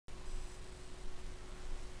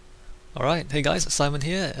Alright, hey guys, Simon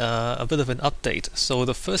here. A bit of an update. So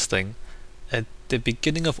the first thing, at the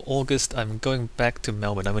beginning of August, I'm going back to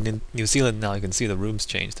Melbourne. I'm in New Zealand now, you can see the room's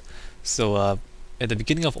changed. So at the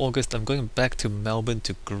beginning of August, I'm going back to Melbourne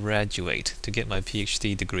to graduate, to get my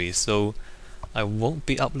PhD degree. So I won't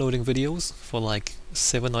be uploading videos for like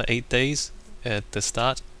 7 or 8 days at the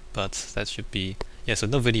start, but that should be... Yeah, so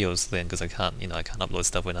no videos then, because I can't upload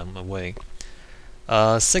stuff when I'm away.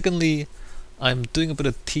 Secondly, I'm doing a bit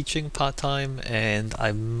of teaching part-time and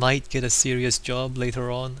I might get a serious job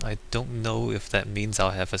later on. I don't know if that means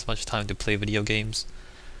I'll have as much time to play video games.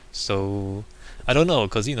 So I don't know,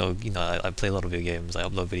 because I play a lot of video games, I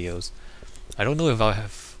upload videos. I don't know if I'll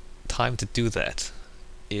have time to do that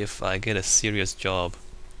if I get a serious job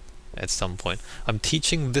at some point. I'm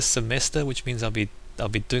teaching this semester, which means I'll be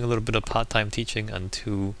doing a little bit of part-time teaching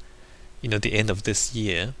until the end of this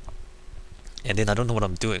year. And then I don't know what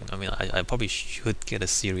I'm doing. I mean, I probably should get a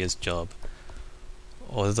serious job.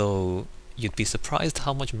 Although, you'd be surprised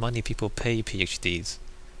how much money people pay PhDs.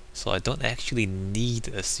 So I don't actually need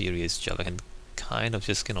a serious job. I can kind of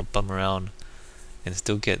just, bum around and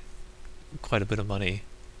still get quite a bit of money.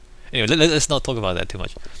 Anyway, let's not talk about that too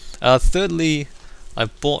much. Thirdly, I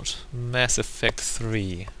bought Mass Effect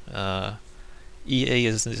 3. EA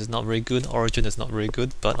is not very good, Origin is not very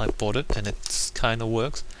good, but I bought it and it kind of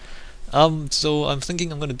works. So I'm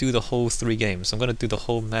thinking I'm going to do the whole 3 games. I'm going to do the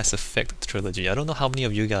whole Mass Effect trilogy. I don't know how many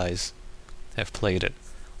of you guys have played it.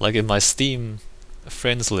 Like in my Steam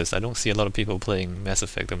friends list, I don't see a lot of people playing Mass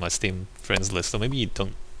Effect in my Steam friends list, so maybe you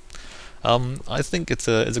don't. I think it's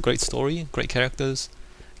a great story, great characters.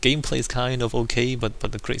 Gameplay is kind of okay, but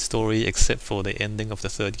a great story, except for the ending of the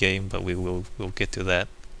 3rd game, but we'll get to that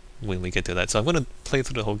when we get to that. So I'm going to play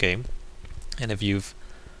through the whole game, and if you've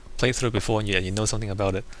played through it before and you know something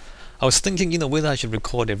about it, I was thinking, whether I should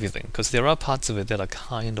record everything, because there are parts of it that are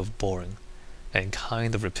kind of boring and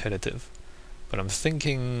kind of repetitive. But I'm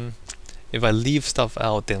thinking, if I leave stuff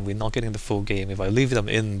out, then we're not getting the full game. If I leave them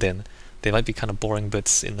in, then there might be kind of boring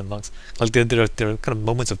bits in amongst. Like there are kind of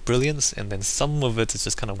moments of brilliance, and then some of it is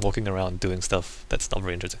just kind of walking around doing stuff that's not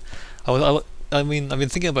very interesting. I mean, I've been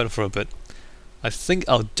thinking about it for a bit. I think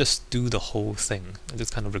I'll just do the whole thing. I'll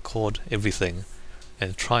just kind of record everything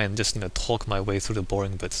and try and just talk my way through the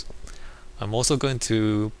boring bits. I'm also going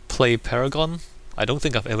to play Paragon. I don't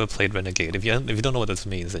think I've ever played Renegade. If you don't know what this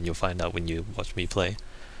means, then you'll find out when you watch me play.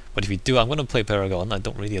 But if you do, I'm going to play Paragon. I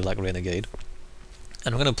don't really like Renegade.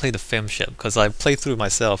 And I'm going to play the fem-Shep, because I played through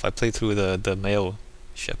myself. I played through the male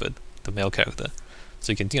shepherd, the male character.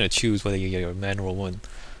 So you can choose whether you're a man or a woman.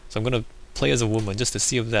 So I'm going to play as a woman just to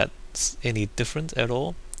see if that's any different at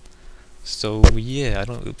all. So yeah,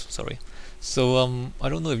 So I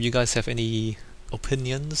don't know if you guys have any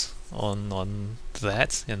opinions on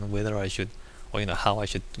that and whether I should, or how I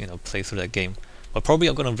should play through that game. But probably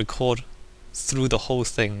I'm gonna record through the whole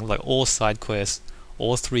thing, like all side quests,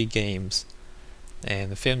 all 3 games,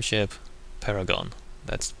 and the fem-Shep, Paragon.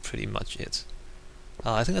 That's pretty much it.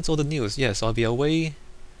 I think that's all the news. Yeah, so I'll be away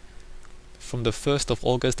from the 1st of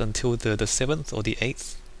August until the 7th or the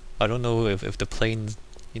 8th. I don't know if the plane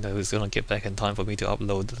is gonna get back in time for me to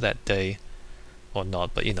upload that day or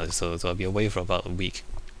not, but so I'll be away for about a week.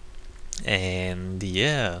 And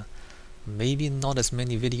yeah, maybe not as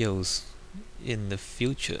many videos in the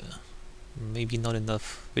future. Maybe not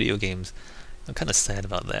enough video games. I'm kind of sad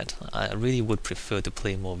about that. I really would prefer to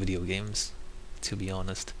play more video games, to be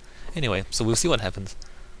honest. Anyway, so we'll see what happens.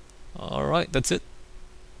 Alright, that's it.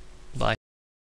 Bye.